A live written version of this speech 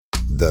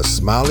The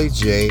Smiley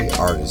J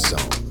Artist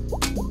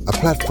Zone, a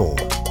platform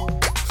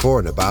for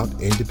and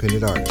about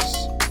independent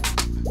artists,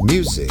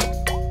 music,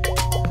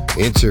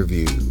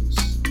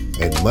 interviews,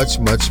 and much,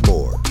 much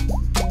more.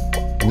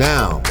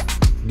 Now,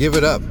 give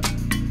it up,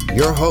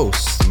 your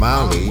host,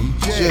 Smiley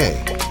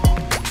J.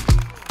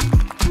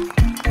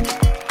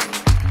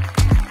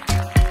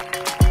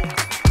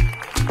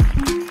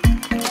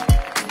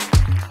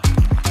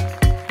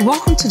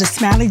 Welcome to the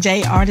Smiley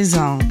J Artist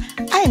Zone.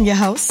 I am your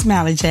host,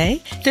 Smiley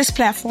J. This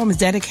platform is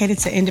dedicated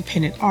to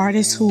independent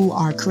artists who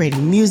are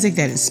creating music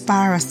that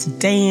inspire us to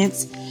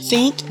dance,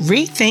 think,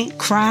 rethink,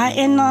 cry,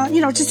 and,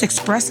 just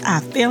express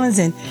our feelings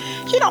and,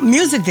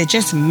 music that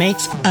just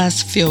makes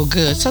us feel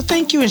good. So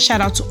thank you and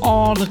shout out to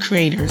all the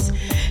creators.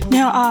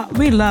 Now,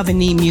 we love and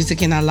need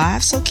music in our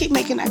lives, so keep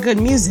making that good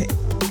music.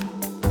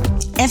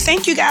 And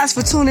thank you guys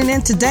for tuning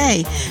in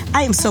today.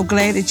 I am so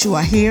glad that you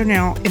are here.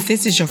 Now, if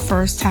this is your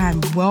first time,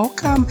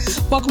 welcome.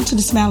 Welcome to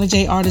the Smiley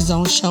J Artist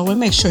Zone show. And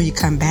make sure you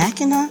come back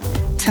and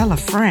tell a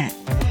friend.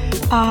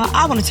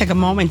 I want to take a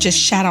moment and just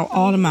shout out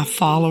all of my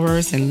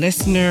followers and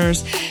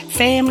listeners,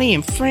 family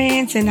and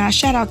friends. And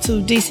shout out to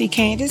DC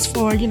Candid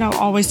for,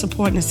 always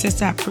supporting the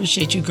sister. I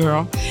appreciate you,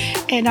 girl.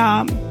 And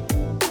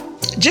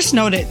just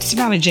know that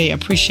Smiley J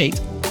appreciates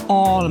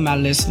all of my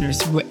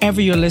listeners. Wherever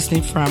you're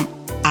listening from,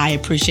 I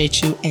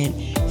appreciate you and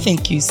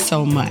thank you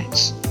so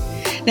much.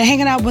 Now,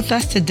 hanging out with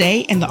us today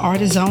in the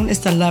Artist Zone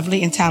is the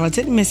lovely and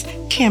talented Miss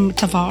Kim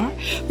Tavar.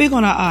 We're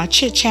going to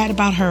chit chat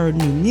about her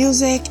new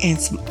music and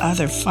some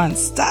other fun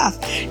stuff.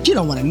 You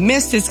don't want to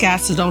miss this, guy,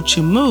 so don't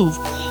you move.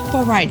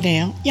 But right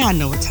now, y'all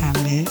know what time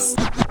it is.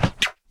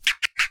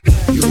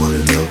 You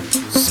want to know?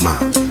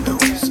 Smile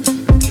noise.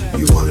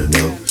 You want to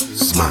know?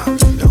 Smile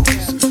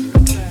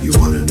noise. You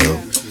want to know?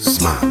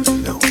 Smile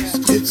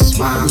noise. It's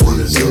smile. You want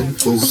to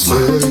know?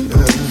 Smile.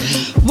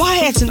 Why,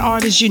 as an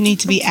artist, you need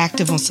to be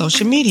active on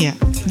social media?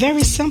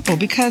 Very simple,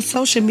 because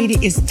social media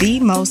is the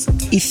most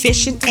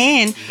efficient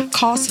and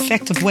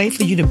cost-effective way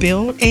for you to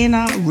build and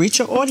reach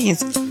your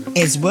audience,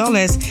 as well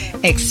as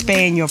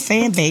expand your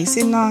fan base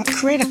and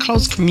create a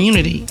close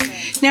community.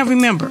 Now,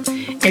 remember,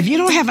 if you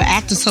don't have an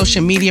active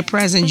social media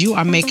presence, you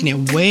are making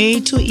it way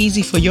too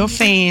easy for your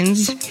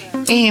fans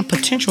and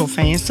potential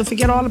fans to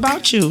forget all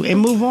about you and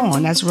move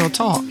on. That's real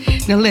talk.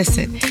 Now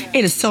listen,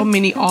 it is so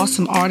many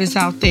awesome artists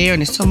out there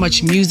and there's so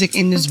much music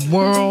in this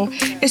world.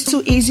 It's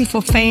too easy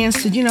for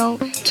fans to,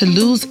 to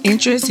lose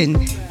interest and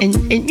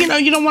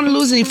you don't want to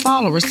lose any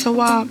followers. So,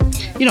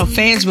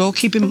 fans will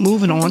keep it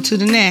moving on to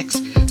the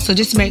next. So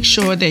just make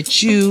sure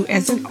that you,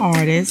 as an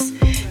artist,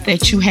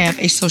 that you have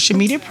a social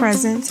media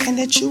presence and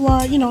that you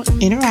are,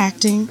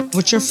 interacting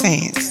with your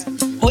fans.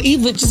 Or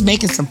even just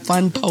making some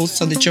fun posts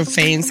so that your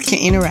fans can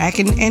interact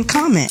and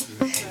comment.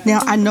 Now,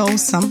 I know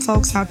some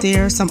folks out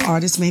there, some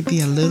artists may be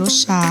a little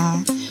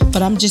shy,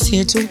 but I'm just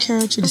here to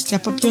encourage you to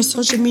step up your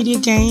social media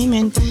game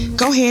and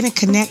go ahead and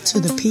connect to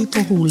the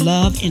people who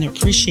love and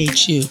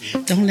appreciate you.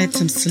 Don't let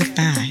them slip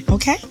by,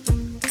 okay?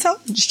 So,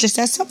 it's just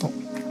that simple.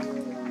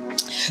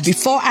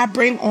 Before I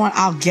bring on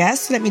our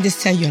guest, let me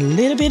just tell you a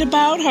little bit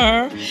about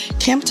her.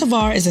 Kim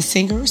Tavar is a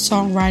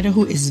singer-songwriter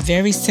who is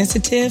very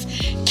sensitive,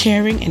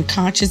 caring, and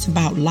conscious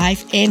about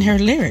life and her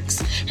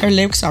lyrics. Her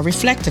lyrics are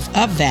reflective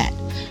of that.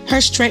 Her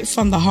straight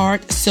from the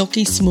heart,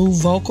 silky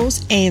smooth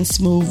vocals and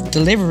smooth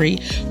delivery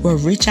will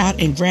reach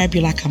out and grab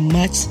you like a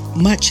much,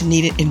 much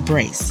needed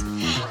embrace.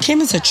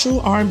 Kim is a true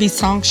R&B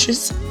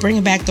songstress,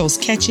 bringing back those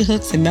catchy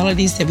hooks and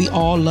melodies that we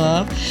all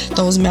love,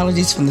 those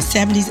melodies from the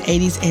 70s,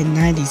 80s, and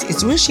 90s.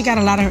 It's where she got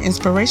a lot of her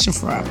inspiration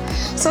from.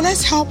 So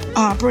let's help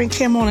bring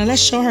Kim on and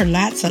let's show her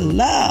lots of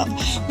love.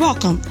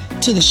 Welcome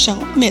to the show,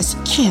 Miss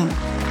Kim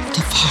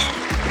Tavar.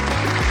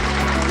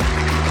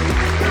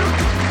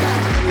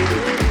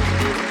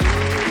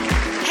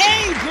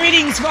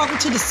 Greetings. Welcome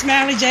to the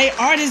Smiley J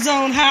Artist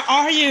Zone. How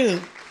are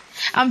you?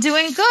 I'm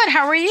doing good.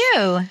 How are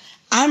you?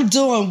 I'm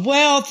doing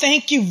well.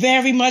 Thank you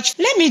very much.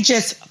 Let me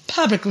just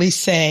publicly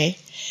say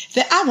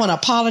that I want to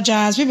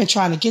apologize. We've been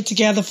trying to get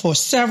together for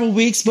several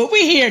weeks, but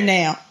we're here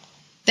now.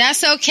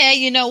 That's okay.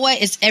 You know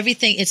what? It's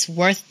everything. It's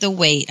worth the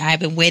wait.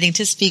 I've been waiting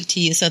to speak to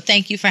you, so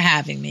thank you for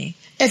having me.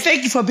 And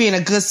thank you for being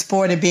a good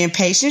sport and being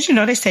patient.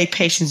 They say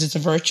patience is a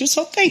virtue,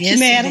 so thank you,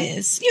 madam. Yes, it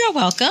is. You're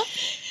welcome.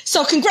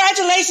 So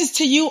congratulations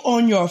to you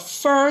on your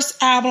first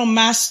album,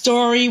 My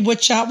Story,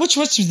 which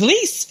was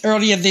released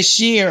earlier this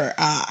year.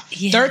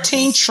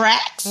 13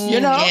 tracks,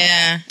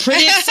 Yeah.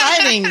 Pretty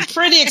exciting,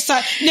 pretty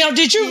exciting. Now,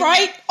 did you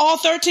write all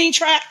 13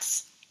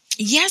 tracks?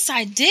 Yes,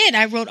 I did.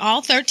 I wrote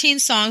all 13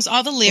 songs,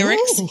 all the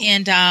lyrics,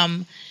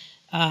 and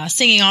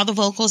singing all the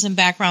vocals and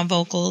background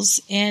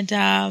vocals. And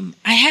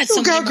I had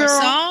some more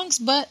songs,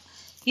 but,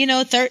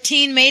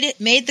 13 made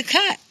the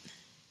cut.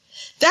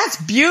 That's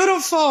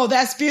beautiful.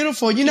 That's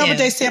beautiful. You know what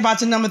they say about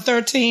the number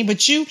 13,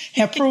 but you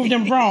have proved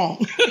them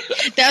wrong.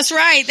 That's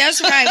right.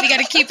 That's right. We got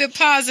to keep it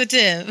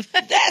positive.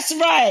 That's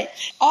right.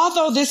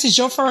 Although this is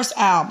your first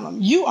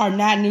album, you are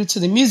not new to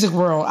the music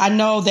world. I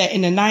know that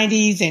in the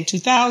 90s and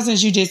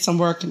 2000s, you did some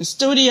work in the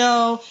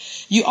studio.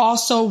 You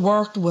also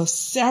worked with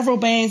several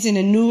bands in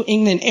the New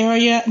England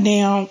area.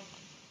 Now,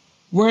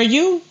 Were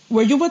you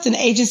with an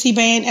agency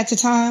band at the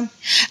time?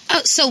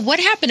 So what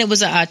happened? It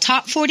was a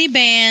top 40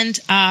 band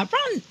around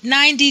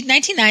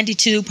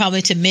 1992,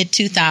 probably to mid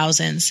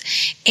 2000s,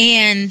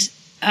 and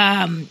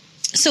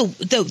so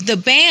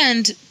the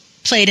band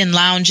played in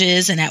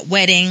lounges and at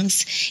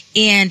weddings,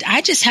 and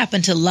I just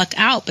happened to luck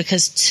out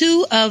because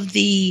two of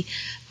the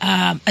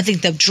I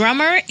think the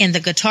drummer and the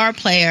guitar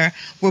player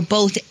were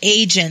both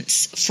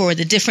agents for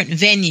the different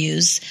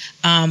venues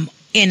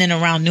in and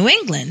around New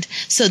England.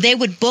 So they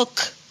would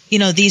book,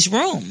 these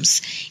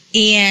rooms.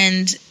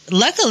 And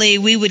luckily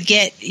we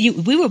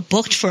were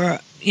booked for,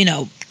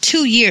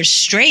 2 years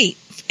straight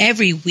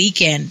every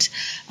weekend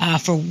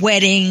for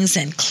weddings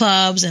and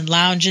clubs and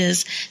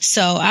lounges.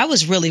 So I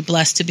was really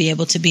blessed to be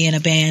able to be in a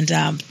band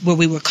where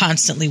we were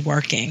constantly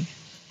working.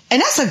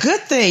 And that's a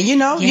good thing,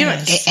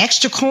 Yes.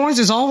 Extra coins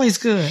is always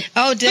good.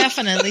 Oh,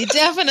 definitely.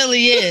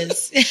 Definitely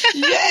is.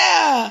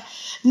 Yeah.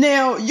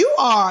 Now, you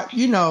are,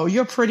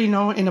 you're pretty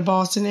known in the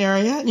Boston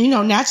area,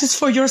 not just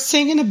for your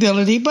singing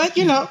ability, but,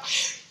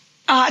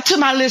 to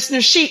my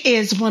listeners, she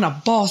is one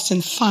of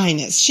Boston's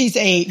finest. She's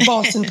a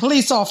Boston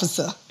police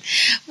officer.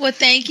 Well,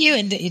 thank you.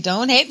 And you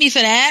don't hate me for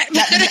that.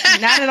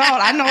 Not at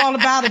all. I know all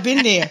about it.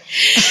 Been there.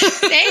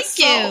 Thank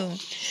you.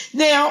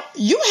 Now,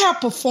 you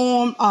have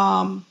performed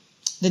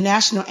the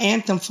national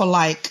anthem for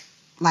like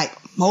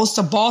most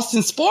of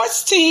Boston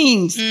sports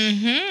teams.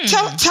 Mm-hmm.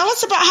 Tell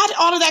us about how did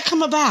all of that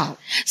come about?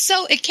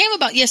 So it came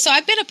about, so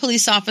I've been a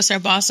police officer, a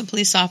Boston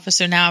police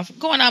officer now,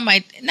 going on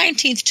my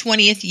 19th,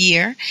 20th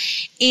year.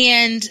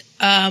 And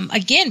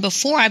again,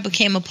 before I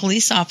became a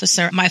police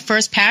officer, my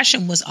first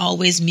passion was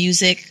always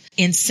music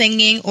and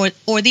singing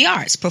or the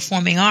arts,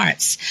 performing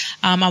arts.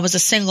 I was a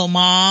single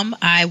mom.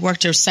 I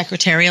worked a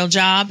secretarial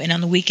job, and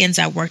on the weekends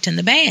I worked in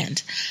the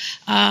band.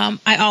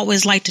 I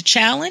always liked to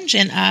challenge,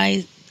 and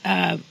I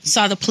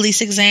saw the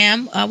police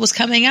exam was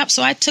coming up,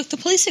 so I took the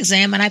police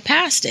exam and I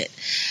passed it.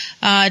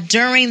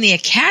 During the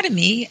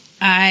academy,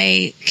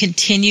 I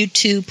continued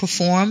to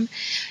perform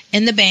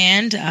in the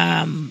band,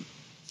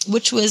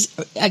 which was,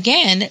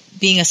 again,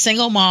 being a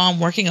single mom,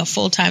 working a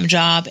full-time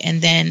job,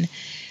 and then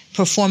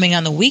performing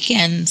on the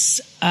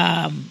weekends.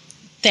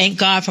 Thank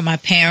God for my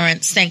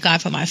parents. Thank God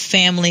for my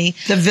family.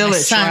 The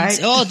village, right?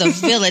 Oh, the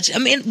village. I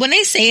mean, when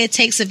they say it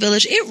takes a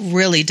village, it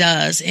really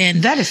does.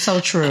 And that is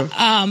so true.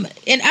 And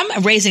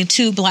I'm raising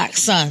 2 black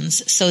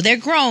sons, so they're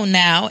grown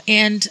now.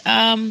 And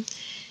I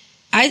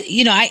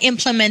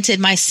implemented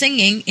my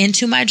singing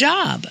into my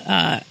job.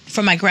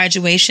 For my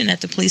graduation at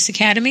the police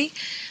academy,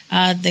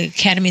 the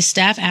academy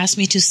staff asked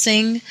me to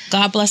sing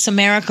 "God Bless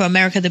America,"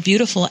 America the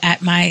Beautiful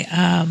at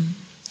my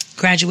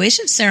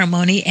graduation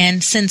ceremony,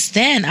 and since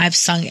then I've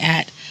sung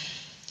at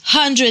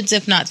hundreds,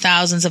 if not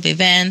thousands, of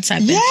events.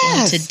 I've been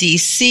flown to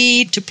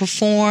DC to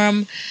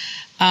perform.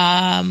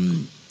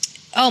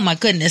 Oh my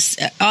goodness!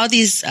 All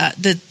these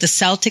the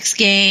Celtics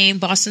game,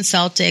 Boston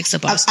Celtics, the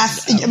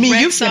Boston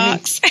Red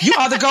Sox. You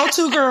are the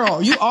go-to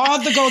girl. You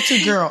are the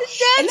go-to girl.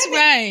 That's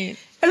right.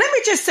 And let me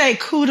just say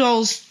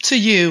kudos to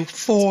you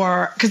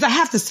because I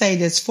have to say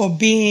this, for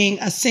being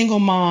a single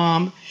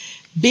mom,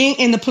 being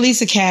in the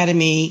police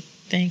academy,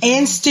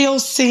 and still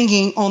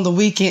singing on the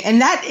weekend.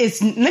 And that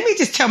is, let me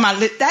just tell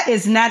that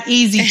is not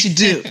easy to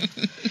do.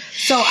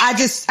 So I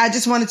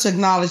just wanted to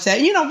acknowledge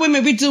that.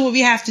 Women, we do what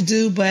we have to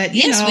do, but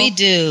yes, we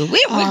do.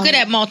 We're good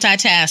at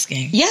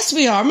multitasking. Yes,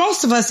 we are.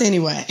 Most of us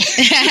anyway.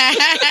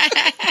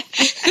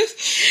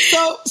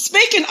 So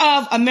speaking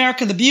of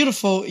America the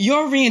Beautiful,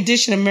 your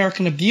rendition of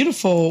America the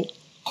Beautiful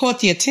caught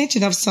the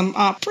attention of some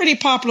pretty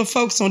popular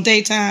folks on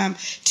daytime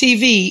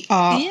TV,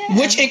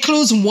 which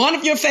includes one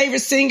of your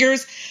favorite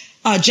singers,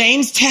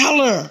 James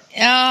Taylor.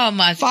 Oh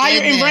my Fire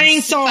goodness. and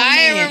Rain song.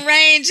 Fire and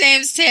Rain,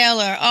 James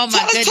Taylor. Oh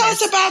my goodness. Tell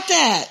us about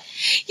that.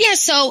 Yeah,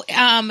 so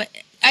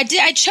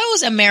I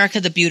chose America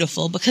the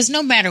Beautiful because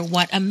no matter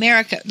what,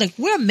 America,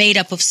 we're made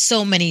up of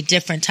so many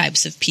different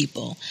types of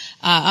people,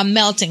 a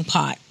melting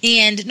pot.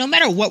 And no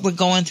matter what we're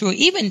going through,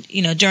 even,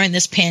 during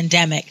this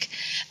pandemic,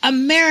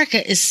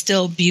 America is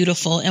still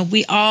beautiful, and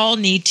we all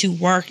need to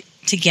work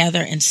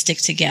together and stick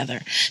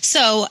together.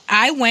 So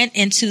I went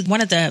into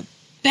one of the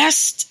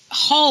best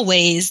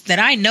hallways that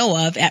I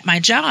know of at my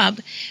job.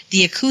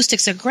 The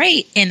acoustics are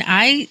great, and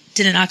I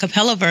did an a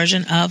cappella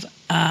version of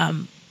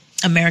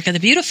America the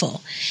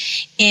Beautiful,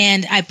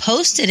 and I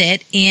posted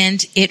it,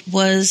 and it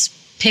was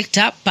picked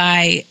up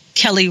by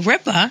Kelly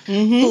Ripa,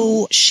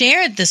 who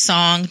shared the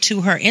song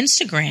to her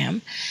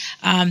Instagram.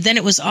 Then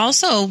it was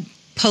also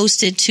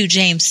posted to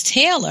James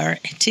Taylor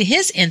to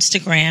his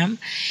Instagram,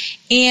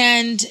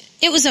 and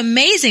it was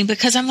amazing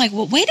because I'm like,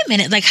 well, wait a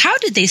minute, how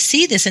did they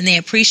see this and they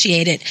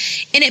appreciate it?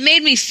 And it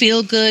made me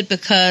feel good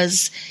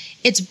because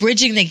it's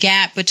bridging the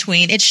gap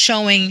between, it's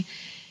showing,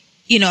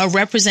 a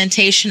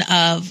representation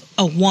of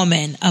a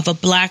woman, of a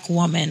black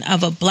woman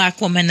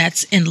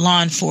that's in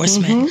law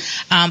enforcement.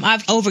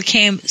 I've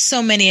overcame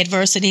so many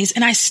adversities,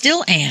 and I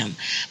still am,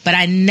 but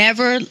I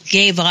never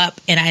gave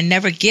up, and I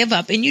never give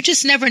up. And you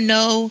just never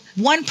know.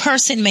 One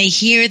person may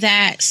hear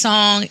that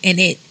song and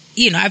it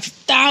I have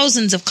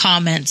thousands of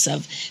comments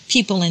of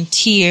people in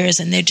tears,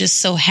 and they're just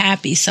so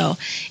happy. So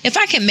if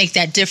I can make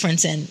that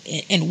difference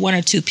in one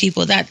or two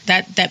people,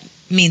 that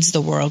means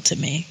the world to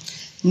me.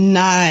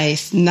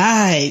 Nice.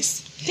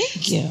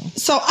 Thank you.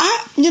 So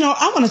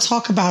I want to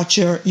talk about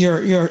your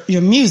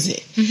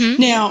music.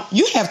 Mm-hmm. Now,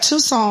 you have 2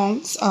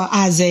 songs,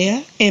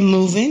 Isaiah and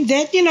Moving,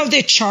 that,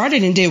 they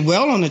charted and did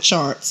well on the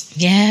charts.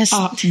 Yes.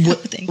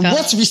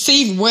 Was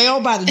received well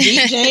by the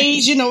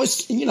DJs,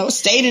 it's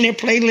stayed in their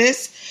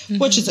playlist, mm-hmm.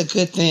 which is a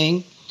good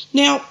thing.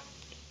 Now,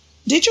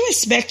 did you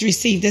expect to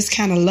receive this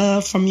kind of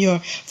love from your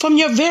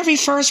very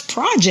first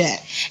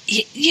project?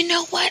 You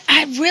know what?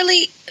 I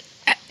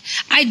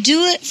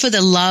do it for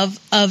the love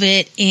of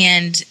it,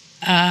 and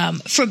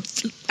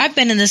I've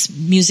been in this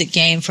music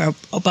game for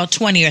about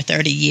 20 or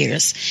 30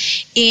 years,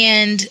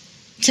 and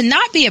to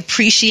not be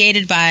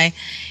appreciated by,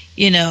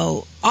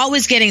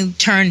 always getting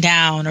turned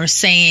down or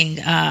saying,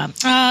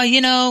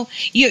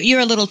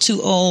 you're a little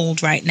too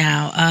old right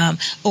now,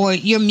 or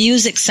your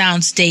music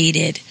sounds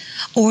dated,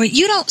 or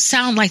you don't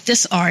sound like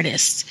this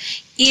artist.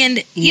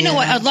 And you know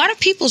what? A lot of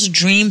people's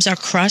dreams are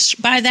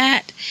crushed by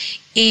that.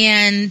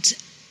 And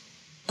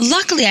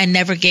luckily, I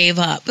never gave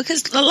up,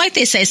 because like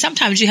they say,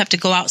 sometimes you have to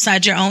go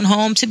outside your own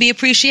home to be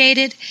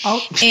appreciated.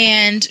 Oh,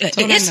 and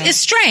it's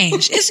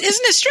strange. Isn't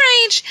it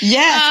strange?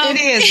 Yes, it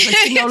is.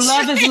 But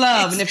love is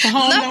love. And if the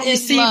home don't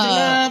receive the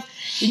love,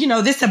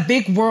 this is a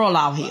big world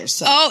out here.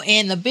 So. Oh,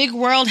 and the big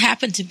world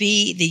happened to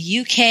be the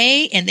UK,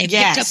 and they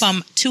picked up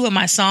on 2 of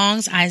my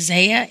songs,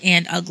 Isaiah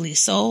and Ugly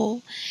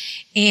Soul.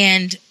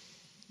 And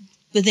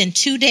within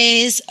 2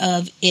 days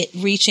of it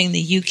reaching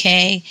the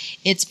UK,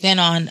 it's been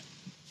on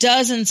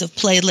dozens of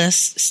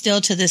playlists still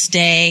to this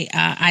day.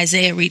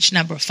 Isaiah reached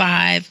number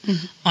 5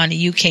 on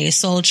the UK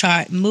Soul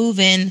chart.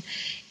 Movin'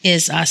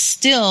 is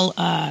still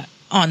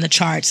on the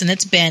charts, and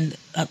it's been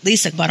at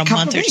least about a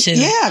month or 2.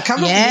 Yeah,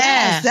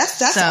 yes,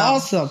 that's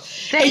awesome.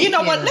 And you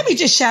know what? Let me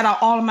just shout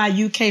out all of my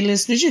UK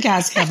listeners. You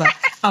guys have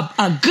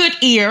a good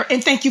ear,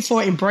 and thank you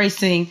for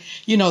embracing,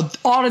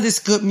 all of this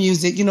good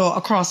music,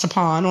 across the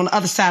pond, on the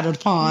other side of the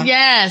pond.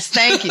 Yes,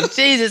 thank you.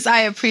 Jesus,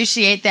 I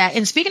appreciate that.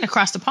 And speaking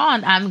across the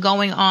pond, I'm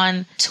going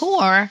on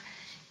tour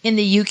in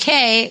the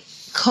UK,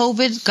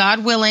 COVID,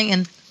 God willing,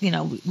 and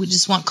we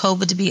just want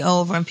COVID to be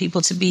over and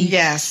people to be,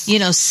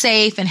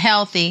 safe and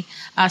healthy.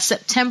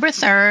 September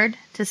 3rd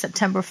to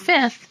September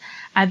 5th,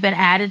 I've been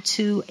added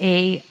to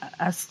a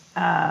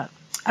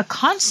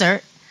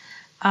concert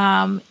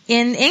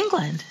in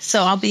England,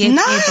 so I'll be able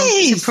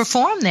to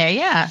perform there.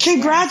 Yeah,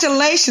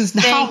 congratulations!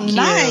 Thank you.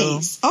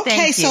 Nice.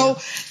 Okay, so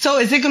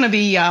is it going to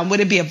be? Would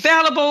it be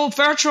available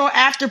virtual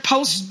after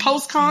post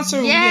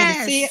concert? Yes.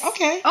 To see it?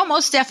 Okay. Oh,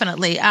 most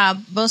definitely.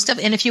 And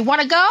if you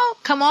want to go,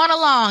 come on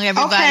along,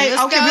 everybody. Okay.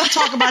 Let's go. We'll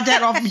talk about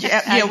that off.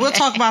 Yeah, we'll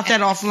talk about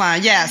that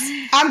offline. Yes,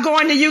 I'm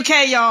going to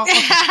UK, y'all.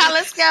 Okay.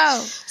 Let's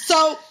go.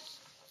 So.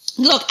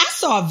 Look, I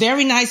saw a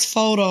very nice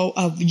photo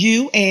of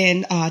you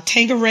and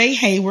Tangeray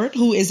Hayward,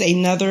 who is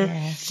another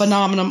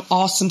phenomenal,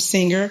 awesome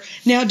singer.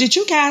 Now, did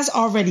you guys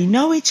already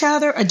know each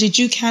other, or did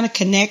you kind of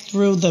connect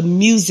through the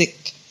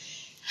music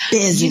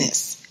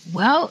business?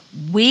 Well,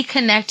 we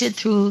connected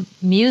through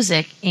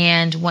music,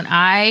 and when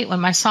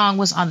my song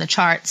was on the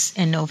charts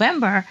in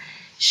November,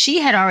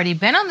 she had already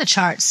been on the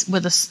charts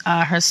with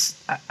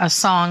a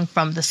song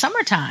from the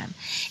summertime.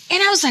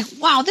 And I was like,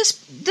 wow,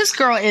 this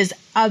girl is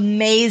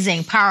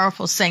amazing,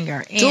 powerful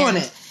singer. And, doing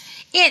it.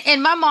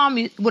 And my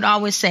mom would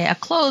always say, a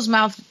closed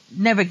mouth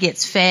never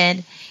gets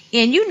fed.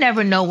 And you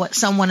never know what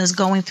someone is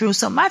going through.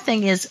 So my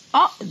thing is,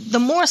 the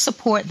more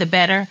support, the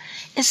better,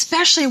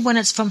 especially when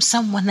it's from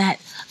someone that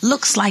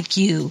looks like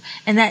you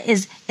and that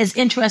is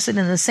interested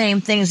in the same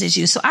things as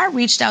you. So I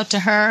reached out to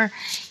her.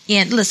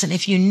 And listen,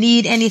 if you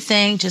need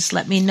anything, just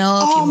let me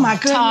know. If you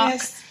want to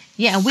talk.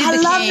 Yeah, and I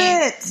love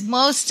it.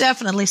 Most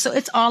definitely. So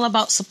it's all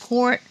about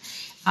support.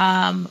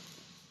 That's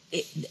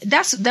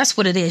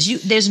what it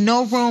is. There's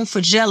no room for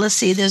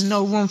jealousy. There's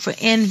no room for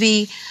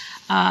envy.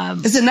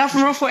 There's enough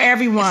room for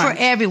everyone. For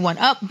everyone.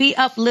 Be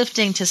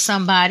uplifting to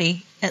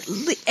somebody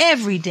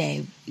every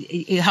day.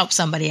 You help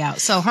somebody out.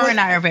 So her and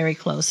I are very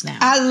close now.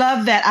 I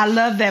love that. I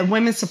love that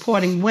women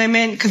supporting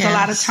women, because a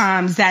lot of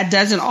times that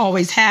doesn't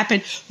always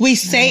happen. We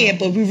say it,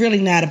 but we're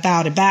really not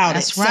about it.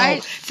 That's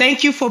right. So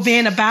thank you for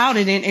being about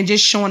it and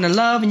just showing the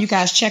love, and you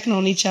guys checking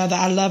on each other.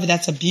 I love it.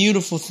 That's a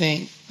beautiful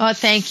thing. Oh,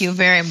 thank you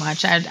very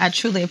much. I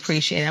truly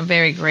appreciate it. I'm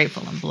very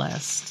grateful and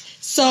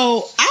blessed.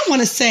 So I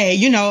want to say,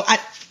 you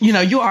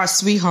are a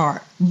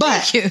sweetheart,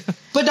 but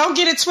don't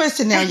get it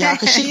twisted now, y'all,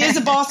 because she is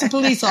a Boston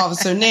police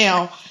officer.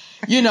 Now,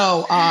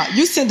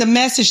 you send a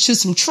message to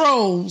some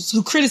trolls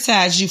who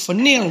criticize you for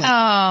kneeling.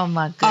 Oh,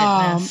 my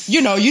goodness.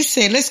 You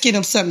said, let's get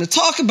them something to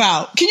talk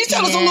about. Can you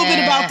tell us a little bit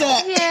about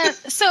that? Yeah.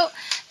 So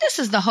this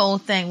is the whole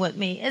thing with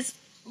me. Is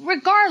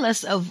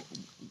regardless of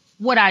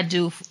what I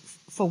do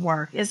for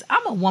work, is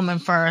I'm a woman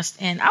first,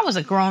 and I was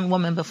a grown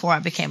woman before I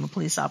became a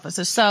police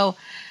officer. So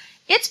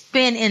it's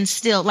been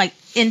instilled, like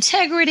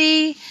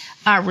integrity,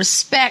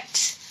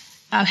 respect,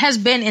 has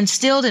been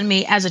instilled in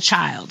me as a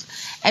child.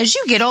 As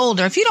you get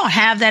older, if you don't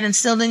have that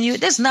instilled in you,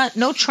 there's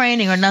no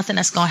training or nothing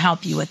that's going to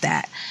help you with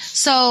that.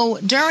 So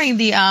during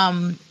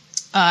the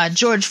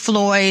George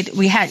Floyd,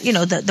 we had,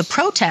 the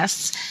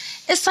protests.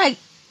 It's like,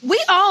 we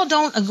all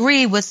don't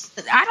agree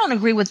I don't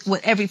agree with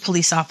what every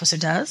police officer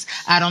does.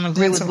 I don't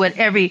agree with what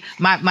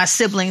my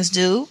siblings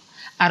do.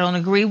 I don't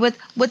agree with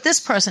what this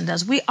person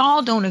does. We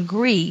all don't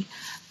agree.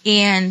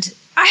 And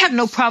I have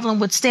no problem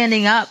with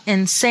standing up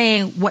and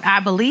saying what I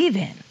believe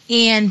in.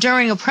 And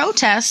during a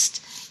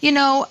protest,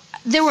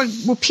 there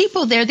were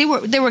people there.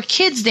 There were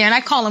kids there, and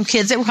I call them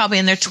kids. They were probably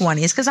in their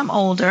 20s because I'm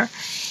older.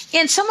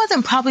 And some of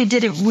them probably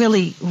didn't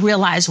really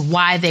realize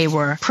why they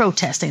were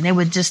protesting. They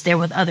were just there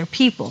with other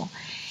people.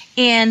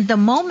 And the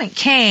moment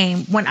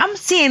came when I'm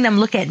seeing them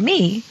look at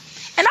me,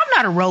 and I'm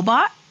not a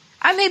robot.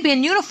 I may be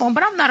in uniform,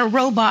 but I'm not a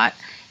robot,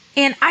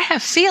 and I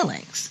have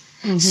feelings.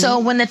 Mm-hmm. So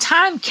when the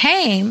time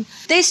came,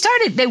 they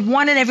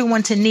wanted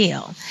everyone to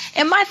kneel.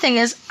 And my thing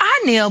is,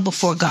 I kneel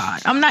before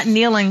God. I'm not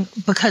kneeling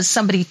because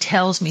somebody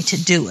tells me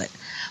to do it.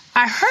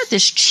 I heard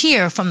this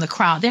cheer from the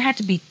crowd. There had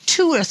to be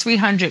 200 or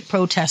 300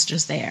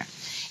 protesters there.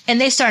 And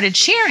they started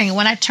cheering.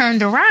 When I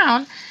turned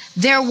around,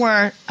 there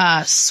were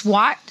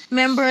SWAT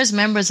members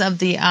of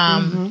the,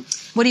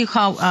 what do you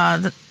call,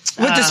 with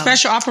the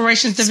Special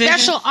Operations Division?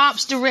 Special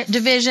Ops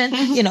Division.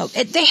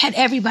 Mm-hmm. They had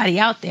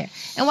everybody out there.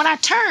 And when I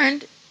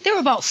turned, there were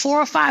about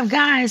 4 or 5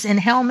 guys in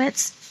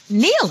helmets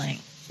kneeling.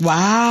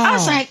 Wow. I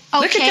was like,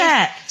 okay. Look at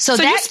that. So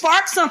that, you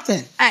sparked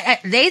something.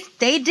 They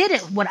did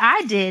it. What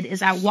I did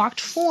is I walked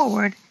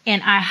forward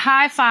and I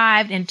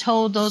high-fived and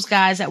told those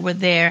guys that were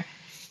there,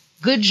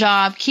 good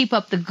job, keep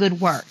up the good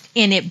work.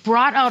 And it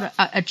brought out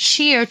a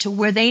cheer to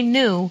where they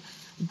knew,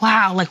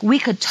 wow, like we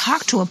could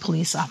talk to a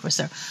police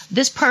officer.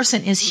 This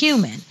person is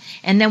human.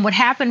 And then what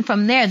happened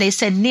from there, they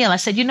said kneel. I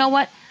said, you know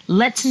what?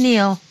 Let's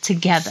kneel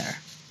together.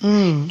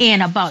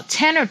 And about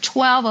 10 or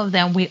 12 of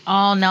them, we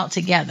all knelt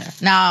together.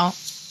 Now,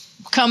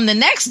 come the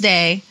next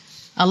day,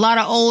 a lot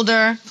of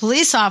older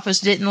police officers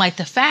didn't like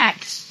the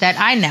fact that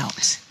I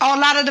knelt. Oh,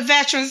 a lot of the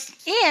veterans?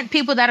 And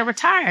people that are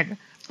retired.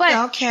 But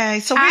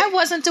okay, so I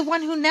wasn't the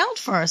one who knelt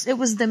first. It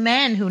was the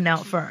men who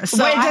knelt first.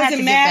 So well, it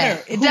doesn't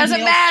matter. It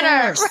doesn't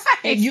matter.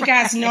 Right, you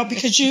guys know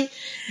because you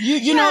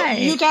know,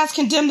 you guys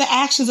condemn the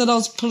actions of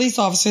those police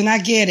officers, and I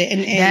get it.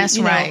 And that's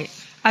right.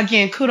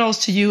 Again,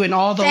 kudos to you and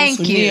all those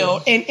who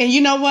kneeled. And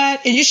you know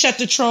what? And you shut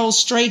the trolls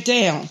straight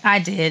down. I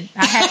did.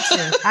 I had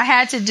to. I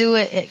had to do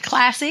it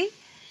classy.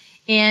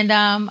 And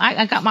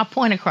I got my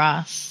point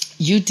across.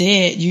 You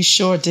did. You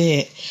sure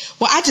did.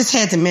 Well, I just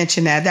had to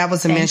mention that. That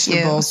was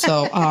mentionable.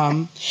 So, no,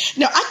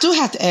 I do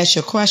have to ask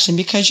you a question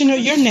because,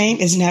 your name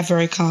is not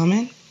very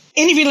common.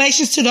 Any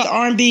relations to the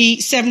R&B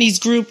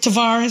 70s group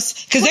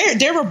Tavares? Because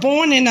they were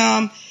born in...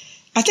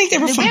 I think they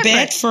were from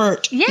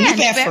Bedford. Yeah, New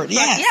Bedford,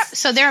 yes. Yep.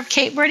 So they're of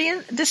Cape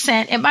Verdean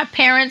descent. And my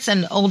parents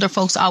and older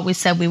folks always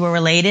said we were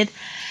related.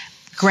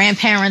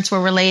 Grandparents were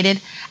related.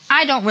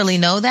 I don't really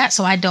know that,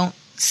 so I don't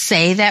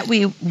say that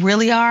we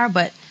really are,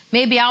 but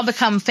maybe I'll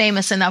become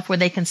famous enough where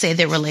they can say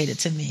they're related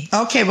to me.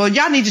 Okay, well,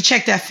 y'all need to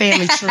check that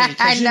family tree.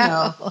 I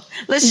know.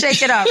 Let's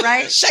shake it up,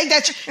 right? Shake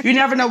that tree. You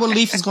never know what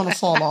leaf is going to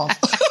fall off.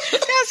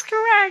 That's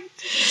correct.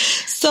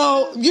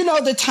 So,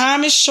 the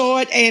time is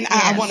short, and yes.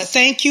 I want to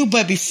thank you.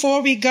 But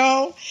before we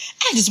go,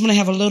 I just want to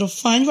have a little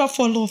fun. You up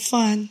for a little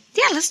fun?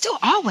 Yeah, let's do it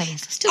always.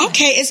 Let's do it.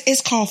 Okay,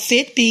 it's called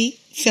Fit Beat.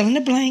 Fill in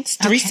the blanks.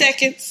 3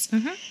 seconds.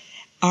 Mm-hmm.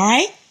 All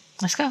right?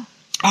 Let's go.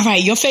 All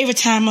right, your favorite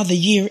time of the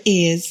year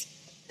is?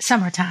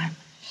 Summertime.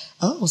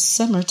 Oh,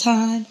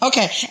 summertime.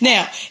 Okay,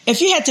 now,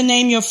 if you had to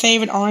name your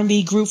favorite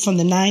R&B group from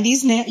the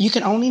 90s, now you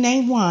can only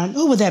name one.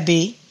 Who would that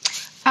be?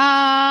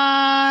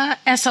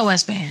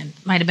 SOS Band.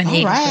 Might have been 80s.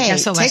 All right,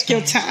 SOS take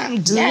your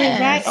time. Do it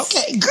right.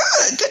 Okay,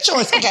 good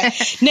choice. Okay,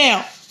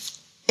 now,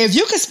 if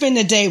you could spend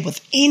a day with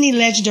any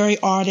legendary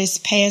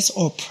artist, past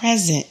or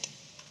present,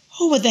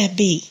 who would that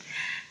be?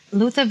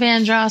 Luther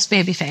Vandross,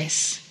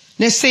 Babyface.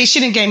 Let's see, she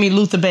didn't give me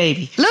Luther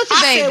Baby.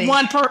 I said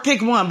one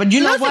pick one, but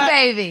you know Luther what?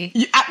 Baby.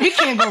 We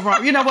can't go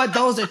wrong. You know what?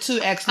 Those are 2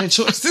 excellent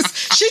choices.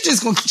 She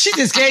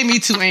just gave me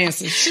 2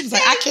 answers. She was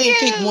like, I can't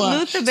pick one.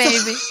 Luther Baby.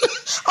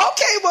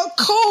 Okay, well,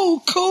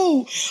 cool.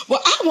 Well,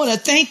 I want to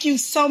thank you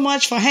so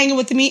much for hanging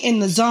with me in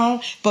the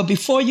zone. But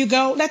before you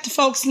go, let the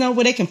folks know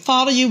where they can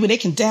follow you, where they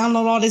can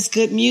download all this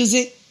good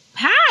music.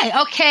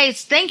 Hi. Okay.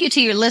 Thank you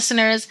to your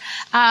listeners.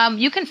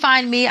 You can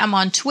find me. I'm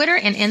on Twitter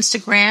and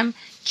Instagram.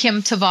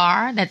 Kim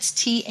Tavar, that's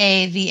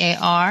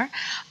Tavar.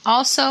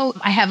 Also,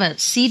 I have a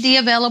CD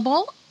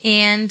available,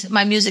 and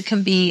my music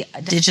can be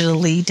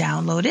digitally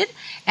downloaded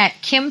at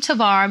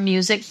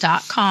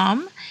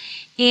kimtavarmusic.com.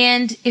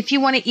 And if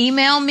you want to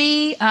email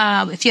me,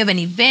 if you have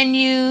any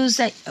venues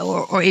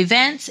or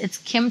events, it's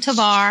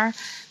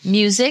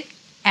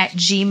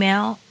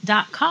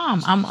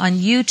kimtavarmusic@gmail.com. I'm on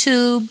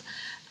YouTube.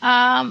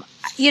 I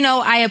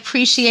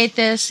appreciate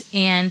this,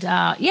 and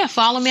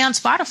follow me on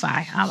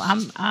Spotify.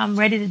 I'm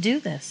ready to do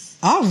this.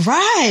 All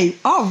right.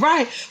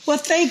 Well,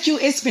 thank you.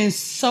 It's been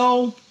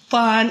so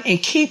fun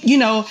and keep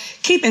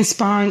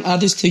inspiring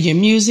others through your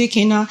music,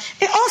 and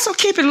also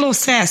keep it a little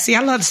sassy.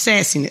 I love the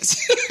sassiness.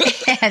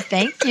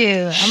 Thank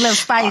you. I'm a little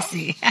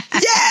spicy.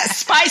 Yes,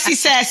 spicy,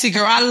 sassy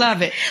girl. I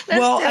love it.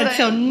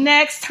 Until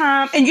next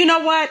time, and you know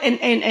what,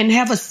 and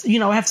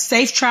have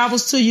safe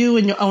travels to you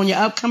and on your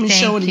upcoming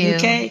show in the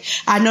UK.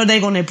 I know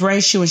they're going to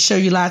embrace you and show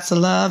you lots of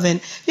love,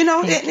 and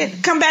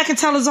come back and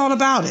tell us all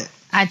about it.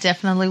 I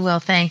definitely will.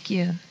 Thank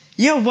you.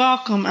 You're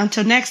welcome.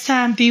 Until next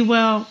time, be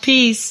well.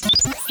 Peace.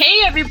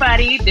 Hey,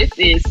 everybody. This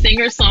is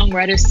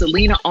singer-songwriter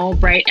Selena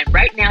Albright, and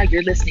right now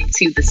you're listening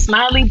to the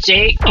Smiley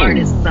J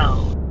Artist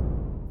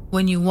Zone.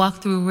 When you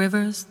walk through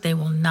rivers, they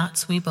will not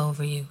sweep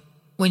over you.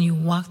 When you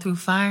walk through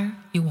fire,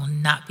 you will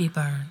not be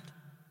burned.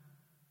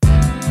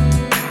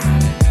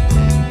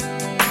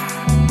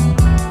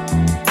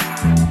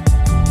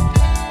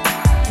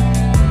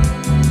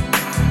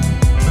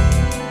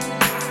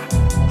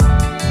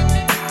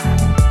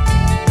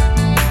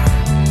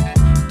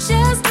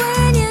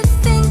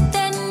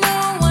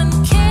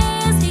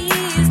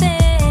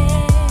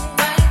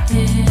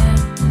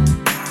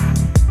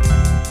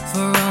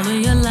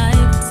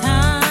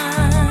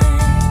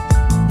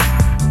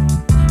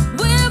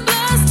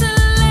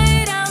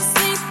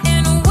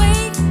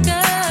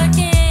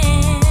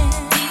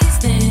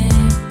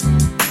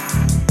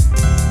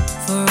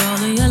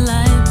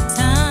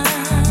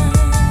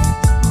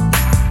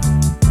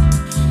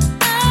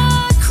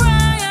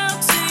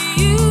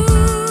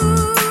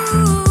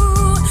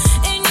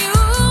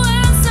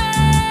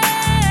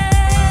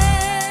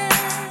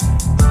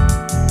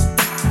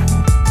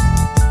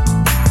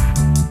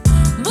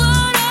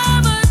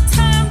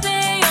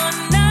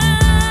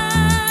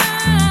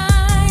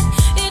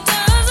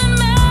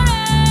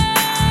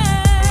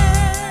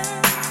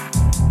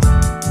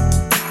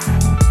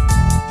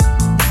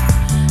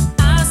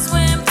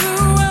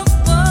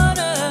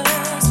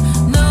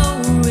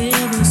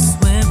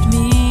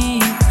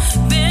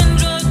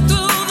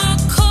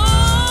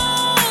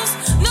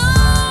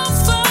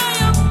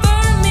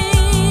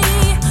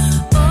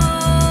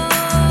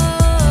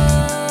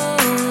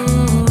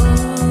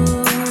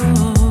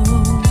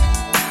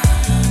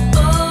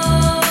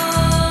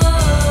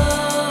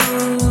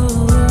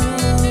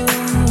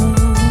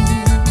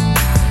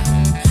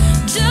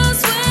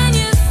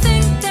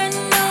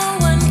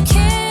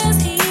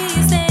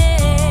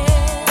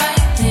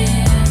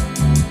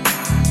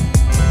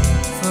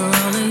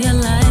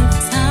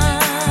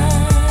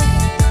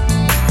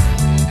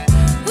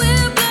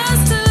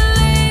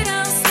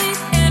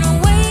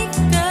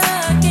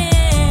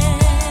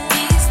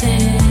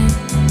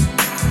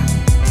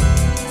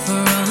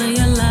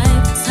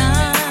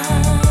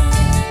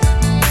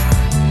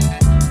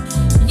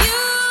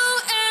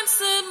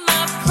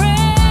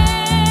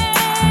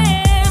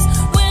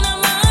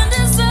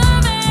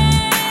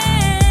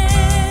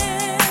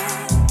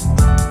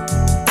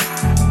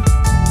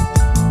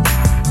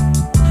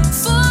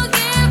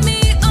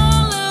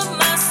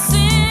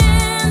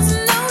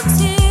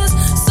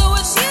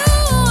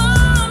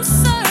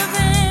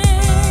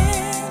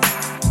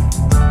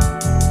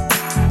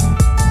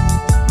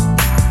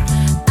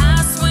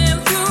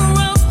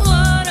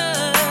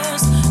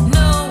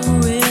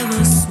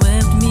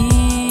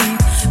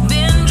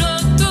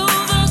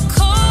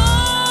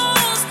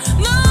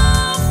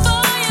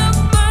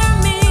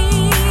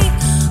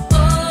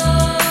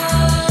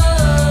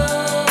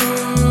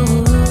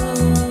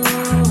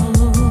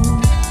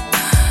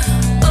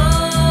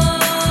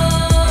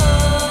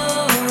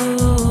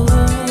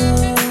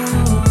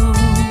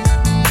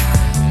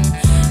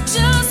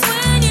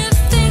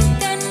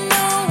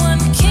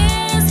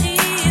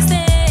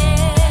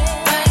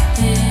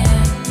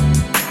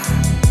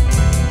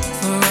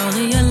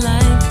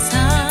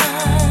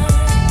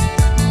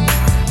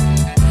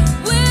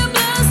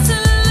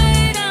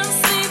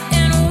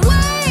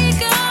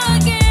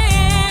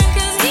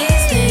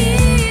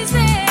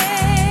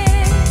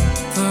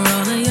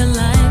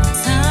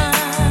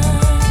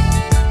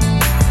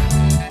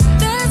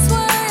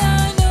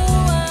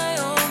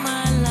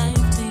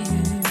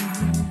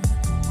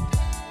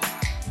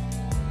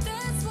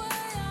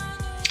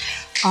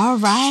 All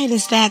right,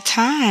 it's that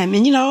time.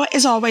 And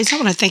as always, I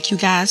want to thank you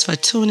guys for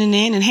tuning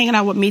in and hanging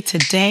out with me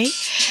today.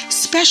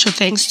 Special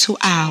thanks to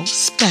our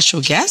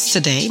special guest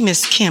today,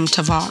 Miss Kim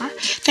Tavar.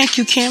 Thank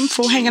you, Kim,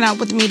 for hanging out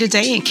with me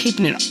today and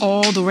keeping it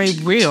all the way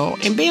real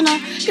and being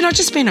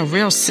just being a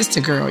real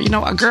sister girl.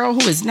 A girl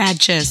who is not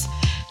just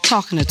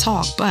talking the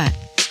talk, but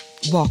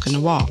walking the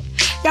walk.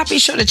 Y'all be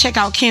sure to check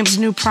out Kim's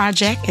new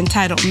project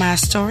entitled My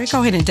Story.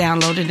 Go ahead and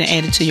download it and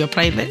add it to your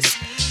playlist.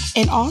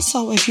 And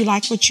also, if you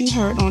like what you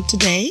heard on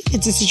today,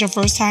 if this is your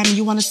first time and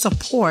you want to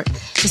support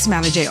the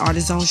Smiley J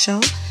Artist Zone show,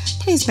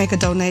 please make a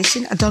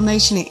donation. A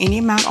donation in any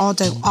amount. All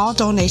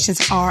donations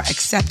are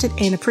accepted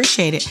and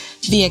appreciated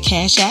via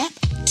Cash App,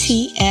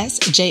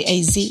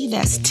 TSJAZ.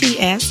 That's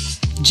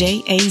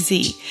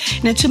TSJAZ.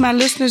 And to my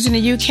listeners in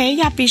the UK,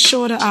 y'all be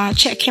sure to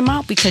check Kim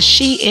out because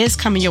she is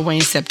coming your way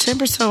in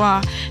September.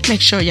 So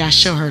make sure y'all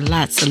show her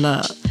lots of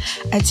love.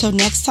 Until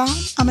next time,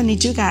 I'm going to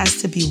need you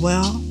guys to be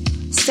well,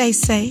 stay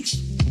safe,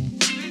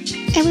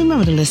 And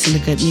remember to listen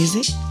to good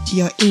music.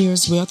 Your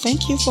ears will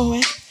thank you for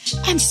it.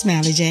 I'm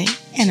Smiley J,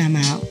 and I'm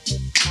out.